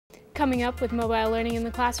Coming up with mobile learning in the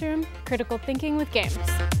classroom, critical thinking with games.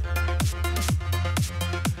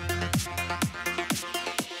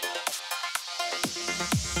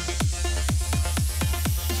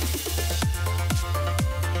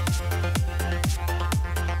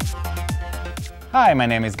 Hi, my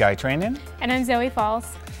name is Trainin. And I'm Zoe Falls.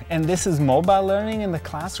 And this is Mobile Learning in the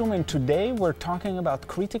Classroom, and today we're talking about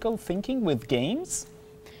critical thinking with games.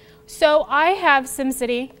 So I have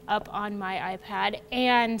SimCity up on my iPad,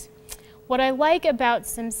 and what I like about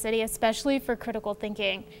SimCity, especially for critical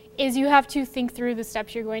thinking, is you have to think through the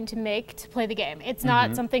steps you're going to make to play the game. It's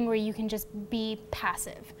not something where you can just be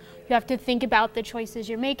passive. You have to think about the choices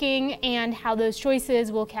you're making and how those choices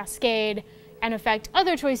will cascade and affect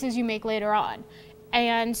other choices you make later on.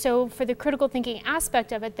 And so for the critical thinking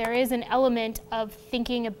aspect of it, there is an element of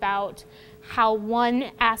thinking about how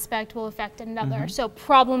one aspect will affect another. So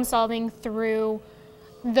problem solving through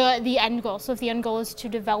the end goal. So if the end goal is to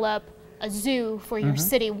develop a zoo for your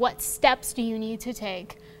city, what steps do you need to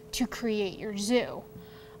take to create your zoo?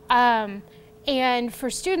 And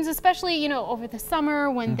for students, especially over the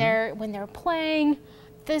summer when they're playing,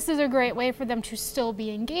 this is a great way for them to still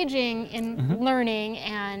be engaging in learning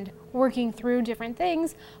and working through different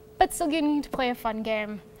things, but still getting to play a fun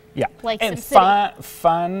game. Yeah, like and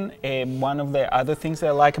fun. One of the other things that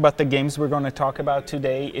I like about the games we're going to talk about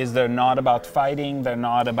today is they're not about fighting, they're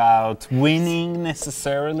not about winning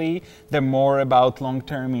necessarily, they're more about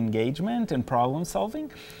long-term engagement and problem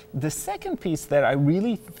solving. The second piece that I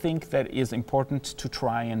really think that is important to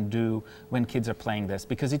try and do when kids are playing this,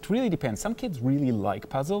 because it really depends. Some kids really like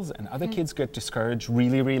puzzles and other kids get discouraged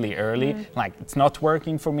really, really early. Like, it's not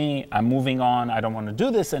working for me, I'm moving on, I don't want to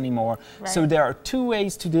do this anymore. Right. So there are two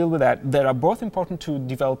ways to deal with that are both important to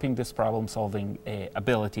developing this problem solving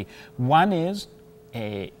ability. One is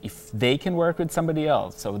if they can work with somebody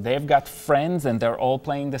else, so they've got friends and they're all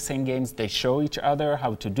playing the same games, they show each other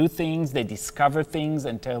how to do things, they discover things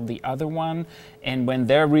and tell the other one, and when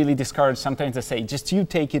they're really discouraged, sometimes they say, just you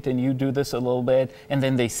take it and you do this a little bit, and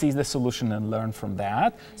then they see the solution and learn from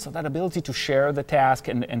that. So that ability to share the task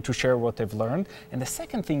and to share what they've learned. And the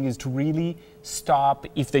second thing is to really stop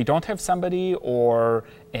if they don't have somebody, or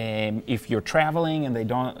if you're traveling and they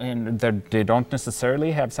don't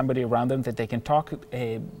necessarily have somebody around them that they can talk.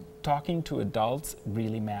 Talking to adults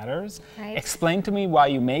really matters. Right. Explain to me why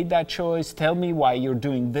you made that choice. Tell me why you're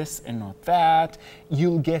doing this and not that.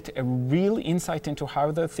 You'll get a real insight into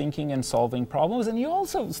how they're thinking and solving problems. And you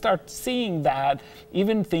also start seeing that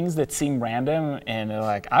even things that seem random and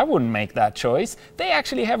like, I wouldn't make that choice, they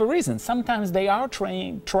actually have a reason. Sometimes they are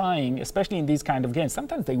trying, especially in these kind of games,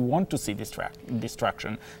 sometimes they want to see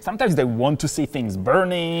destruction. Sometimes they want to see things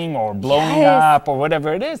burning or blowing up or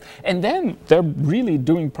whatever it is. And then they're really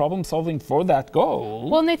doing problem solving for that goal.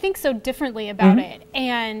 Well, and they think so differently about it.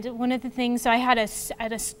 And one of the things, so I had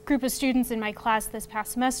a group of students in my class this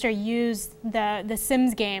past semester use the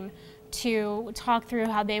Sims game to talk through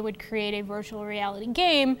how they would create a virtual reality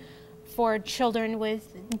game for children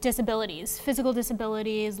with disabilities, physical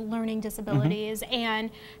disabilities, learning disabilities, and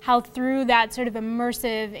how through that sort of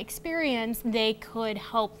immersive experience they could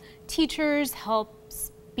help teachers, help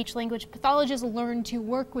speech language pathologists learn to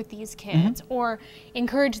work with these kids or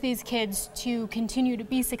encourage these kids to continue to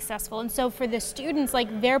be successful. And so for the students,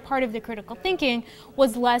 like, their part of the critical thinking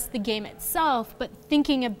was less the game itself, but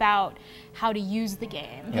thinking about how to use the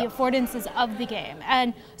game, the affordances of the game.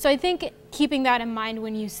 And so I think keeping that in mind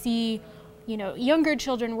when you see younger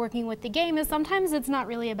children working with the game is sometimes it's not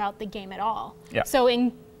really about the game at all. So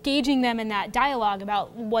engaging them in that dialogue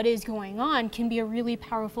about what is going on can be a really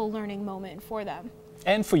powerful learning moment for them.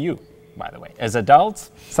 And for you, by the way. As adults,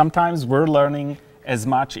 sometimes we're learning as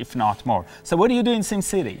much, if not more. So what do you do in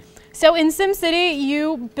SimCity? So in SimCity,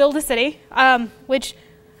 you build a city, which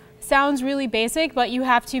sounds really basic, but you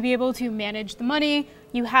have to be able to manage the money,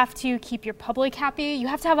 you have to keep your public happy, you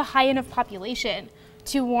have to have a high enough population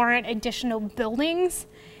to warrant additional buildings,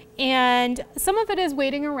 and some of it is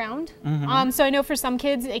waiting around. So I know for some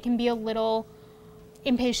kids, it can be a little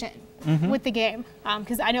impatient with the game,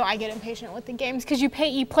 because I know I get impatient with the games because you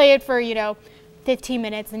play it for 15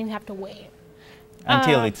 minutes and you have to wait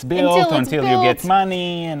until it's built, until you get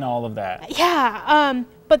money and all of that. Yeah,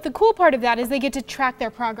 but the cool part of that is they get to track their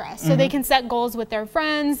progress, so they can set goals with their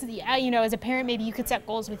friends. As a parent, maybe you could set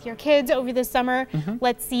goals with your kids over the summer.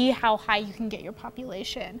 Let's see how high you can get your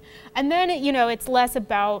population, and then it's less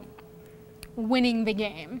about winning the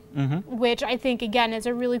game, which I think, again, is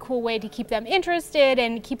a really cool way to keep them interested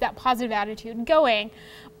and keep that positive attitude going.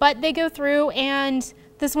 But they go through, and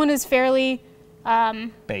this one is fairly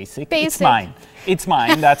basic. It's mine. It's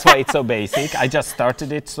mine. That's why it's so basic. I just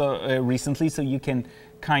started it recently, so you can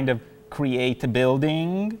kind of create a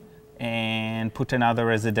building and put another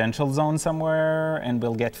residential zone somewhere, and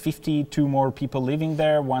we'll get 52 more people living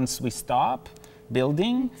there once we stop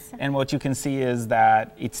building. And what you can see is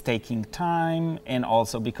that it's taking time, and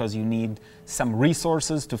also because you need some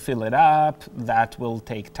resources to fill it up, that will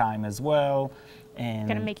take time as well. And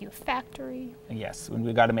gonna make you a factory. Yes,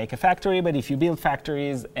 we got to make a factory, but if you build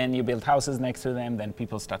factories and you build houses next to them, then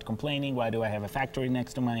people start complaining, why do I have a factory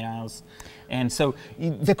next to my house? And so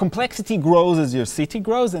the complexity grows as your city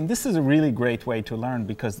grows, and this is a really great way to learn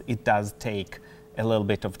because it does take a little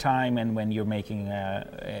bit of time. And when you're making,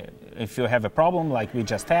 if you have a problem like we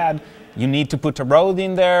just had, you need to put a road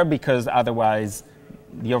in there because otherwise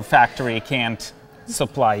your factory can't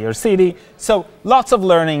supply your city. So lots of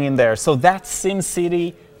learning in there. So that's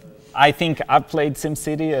SimCity. I think I've played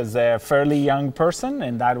SimCity as a fairly young person,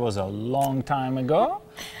 and that was a long time ago.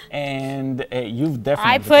 And you've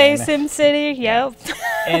definitely... I play SimCity, yep.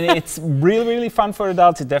 And it's really, really fun for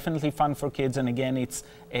adults. It's definitely fun for kids. And again, it's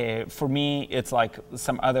for me, it's like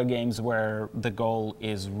some other games where the goal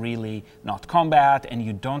is really not combat, and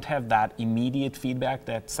you don't have that immediate feedback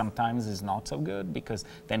that sometimes is not so good, because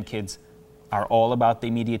then kids are all about the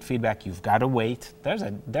immediate feedback. You've got to wait.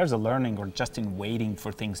 There's a learning or just in waiting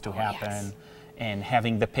for things to happen. Yes. And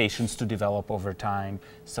having the patience to develop over time.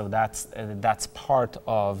 So that's part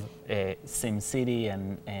of SimCity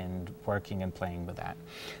and working and playing with that.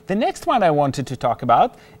 The next one I wanted to talk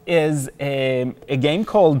about is a game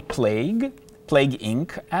called Plague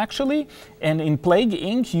Inc. actually. And in Plague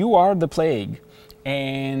Inc. you are the plague.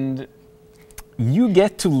 And you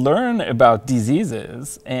get to learn about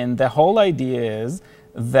diseases. And the whole idea is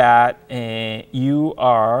that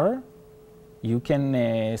you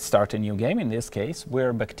can start a new game. In this case,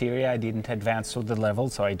 where bacteria, I didn't advance to the level,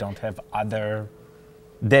 so I don't have other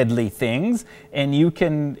deadly things. And you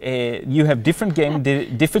can, you have different game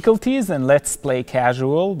difficulties, and let's play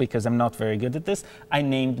casual, because I'm not very good at this. I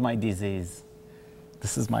named my disease.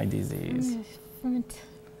 This is my disease.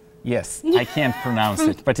 Yes, I can't pronounce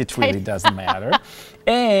it, but it really doesn't matter.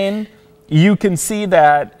 And you can see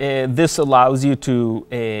that this allows you to,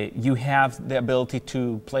 you have the ability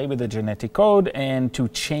to play with the genetic code and to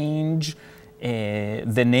change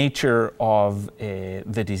the nature of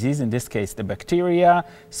the disease, in this case the bacteria.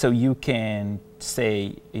 So you can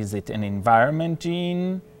say, is it an environment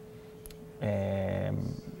gene?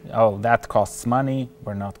 Oh, that costs money,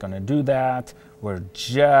 we're not going to do that. We're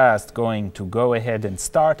just going to go ahead and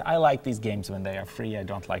start. I like these games when they are free. I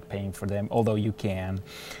don't like paying for them, although you can.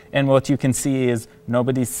 And what you can see is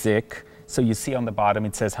nobody's sick. So you see on the bottom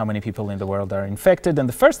it says how many people in the world are infected. And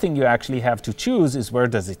the first thing you actually have to choose is where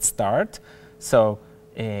does it start. So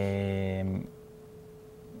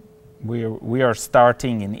we are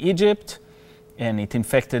starting in Egypt, and it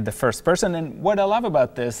infected the first person. And what I love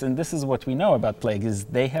about this, and this is what we know about plague, is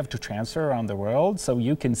they have to transfer around the world. So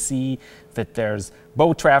you can see that there's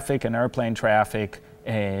boat traffic and airplane traffic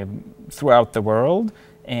throughout the world.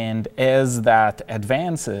 And as that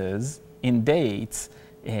advances in dates,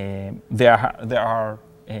 there's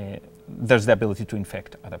the ability to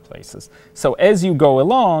infect other places. So as you go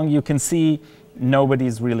along, you can see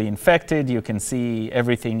nobody's really infected. You can see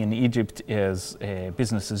everything in Egypt is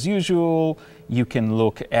business as usual. You can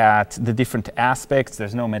look at the different aspects.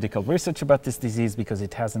 There's no medical research about this disease because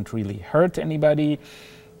it hasn't really hurt anybody.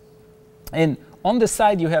 And on the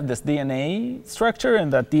side, you have this DNA structure,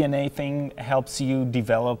 and that DNA thing helps you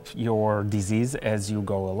develop your disease as you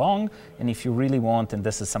go along. And if you really want, and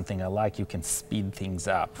this is something I like, you can speed things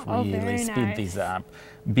up, really speed these up,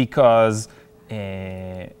 because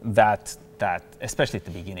that, especially at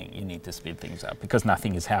the beginning, you need to speed things up because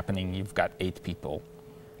nothing is happening. You've got 8 people,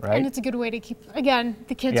 right? And it's a good way to keep, again,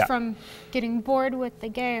 the kids from getting bored with the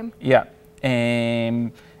game. Yeah.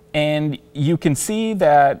 And you can see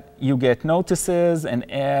that you get notices, and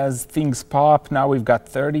as things pop, now we've got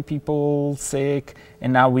 30 people sick,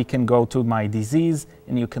 and now we can go to my disease,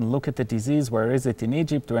 and you can look at the disease. Where is it in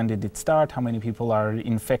Egypt? When did it start? How many people are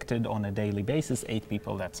infected on a daily basis? 8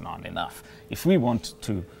 people, that's not enough. If we want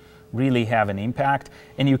to really have an impact.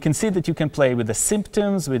 And you can see that you can play with the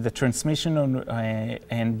symptoms, with the transmission,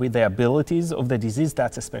 and with the abilities of the disease.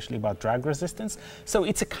 That's especially about drug resistance. So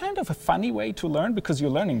it's a kind of a funny way to learn because you're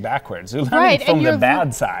learning backwards. You're learning from the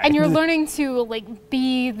bad side. And you're learning to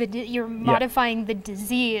you're modifying the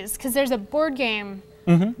disease, because there's a board game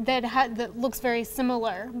that looks very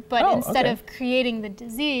similar, but instead of creating the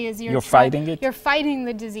disease, you're fighting it. You're fighting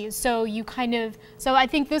the disease. So you so I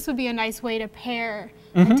think this would be a nice way to pair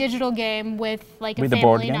a digital game with like a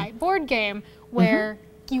family night board game where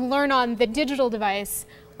you learn on the digital device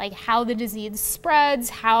like how the disease spreads,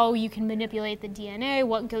 how you can manipulate the DNA,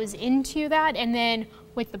 what goes into that, and then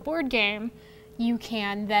with the board game, you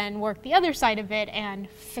can then work the other side of it and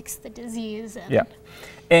fix the disease. Yeah.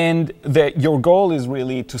 And your goal is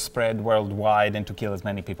really to spread worldwide and to kill as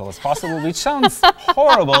many people as possible, which sounds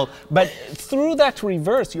horrible, but through that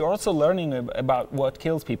reverse, you're also learning about what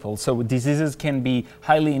kills people. So diseases can be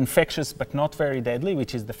highly infectious, but not very deadly,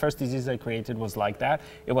 which is the first disease I created was like that.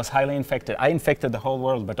 It was highly infected. I infected the whole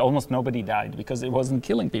world, but almost nobody died because it wasn't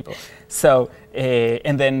killing people. So,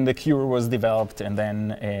 and then the cure was developed, and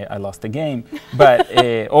then I lost the game, but,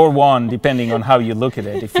 or won, depending on how you look at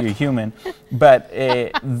it, if you're human. But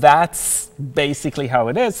that's basically how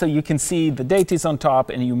it is. So you can see the date is on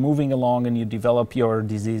top and you're moving along and you develop your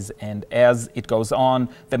disease, and as it goes on,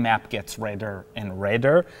 the map gets redder and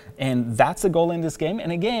redder, and that's the goal in this game.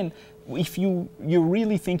 And again, if you're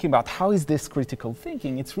really thinking about how is this critical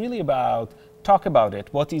thinking, it's really about talk about it.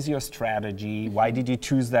 What is your strategy? Why did you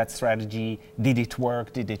choose that strategy? Did it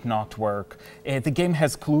work? Did it not work? The game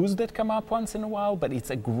has clues that come up once in a while, but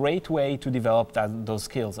it's a great way to develop those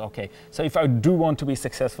skills. Okay, so if I do want to be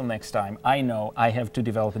successful next time, I know I have to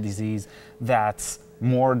develop a disease that's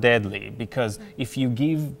more deadly, because if you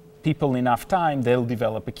give people enough time, they'll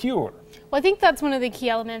develop a cure. Well, I think that's one of the key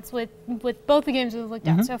elements with both the games we've looked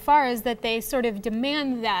at so far, is that they sort of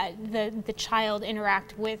demand that the child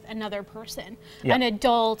interact with another person, an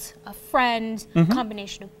adult, a friend,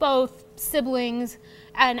 combination of both, siblings.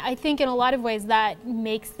 And I think in a lot of ways that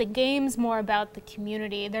makes the games more about the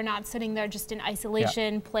community. They're not sitting there just in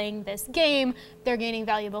isolation playing this game. They're gaining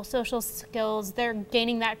valuable social skills. They're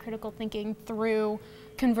gaining that critical thinking through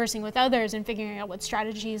conversing with others and figuring out what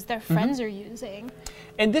strategies their friends are using.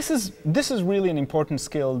 And this is really an important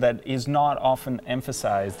skill that is not often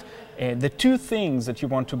emphasized. The two things that you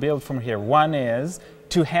want to build from here, one is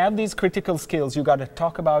to have these critical skills, you got to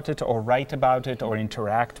talk about it or write about it or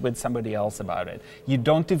interact with somebody else about it. You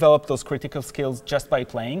don't develop those critical skills just by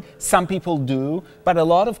playing. Some people do, but a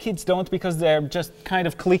lot of kids don't, because they're just kind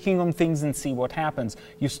of clicking on things and see what happens.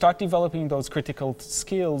 You start developing those critical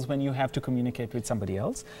skills when you have to communicate with somebody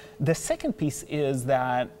else. The second piece is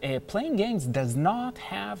that playing games does not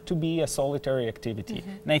have to be a solitary activity.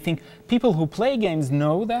 And I think people who play games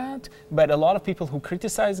know that, but a lot of people who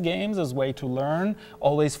criticize games as a way to learn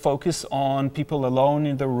always focus on people alone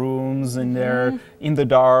in the rooms and they're in the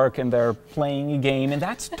dark and they're playing a game, and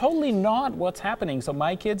that's totally not what's happening. So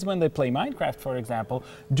my kids, when they play Minecraft, for example,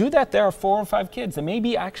 do that. There are 4 or 5 kids. They may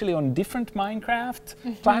be actually on different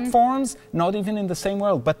Minecraft platforms, not even in the same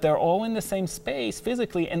world, but they're all in the same space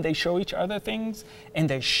physically, and they show each other things and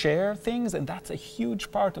they share things, and that's a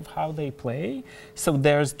huge part of how they play. So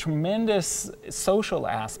there's tremendous social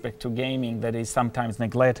aspect to gaming that is sometimes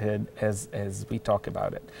neglected as we talk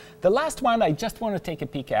about it. The last one I just want to take a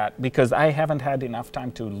peek at, because I haven't had enough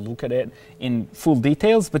time to look at it in full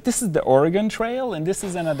details, but this is the Oregon Trail, and this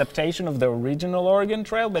is an adaptation of the original Oregon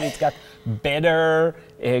Trail, but it's got better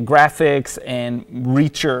graphics and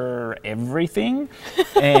richer everything.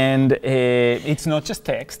 And it's not just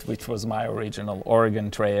text, which was my original Oregon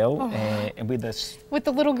Trail, with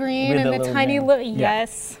the little green and the tiny little,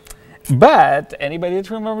 yes. But anybody that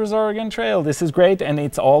remembers Oregon Trail, this is great, and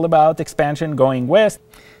it's all about expansion going west.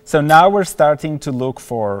 So now we're starting to look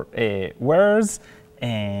for wares,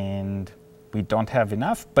 and we don't have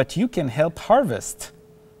enough, but you can help harvest,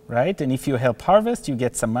 right? And if you help harvest, you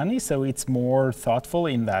get some money, so it's more thoughtful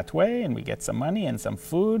in that way, and we get some money and some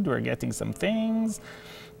food, we're getting some things.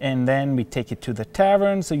 And then we take it to the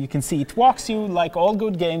tavern. So you can see it walks you, like all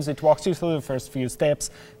good games, it walks you through the first few steps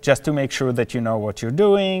just to make sure that you know what you're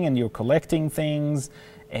doing and you're collecting things,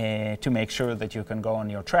 to make sure that you can go on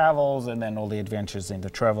your travels and then all the adventures in the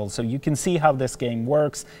travel. So you can see how this game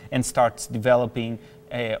works and starts developing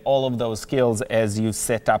all of those skills as you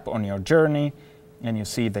set up on your journey. And you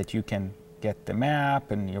see that you can get the map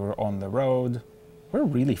and you're on the road. We're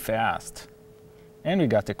really fast. And we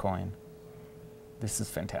got the coin. This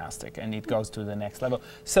is fantastic, and it goes to the next level.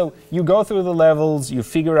 So you go through the levels, you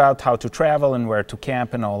figure out how to travel and where to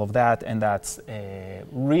camp and all of that, and that's a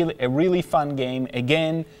really fun game.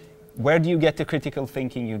 Again, where do you get the critical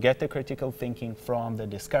thinking? You get the critical thinking from the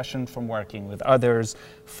discussion, from working with others,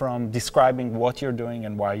 from describing what you're doing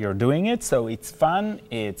and why you're doing it. So it's fun,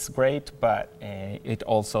 it's great, but it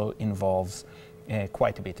also involves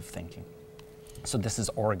quite a bit of thinking. So this is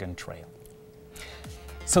Oregon Trail.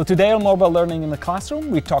 So today on Mobile Learning in the Classroom,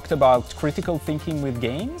 we talked about critical thinking with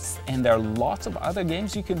games, and there are lots of other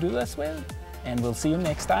games you can do this with. And we'll see you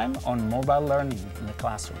next time on Mobile Learning in the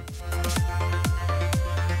Classroom.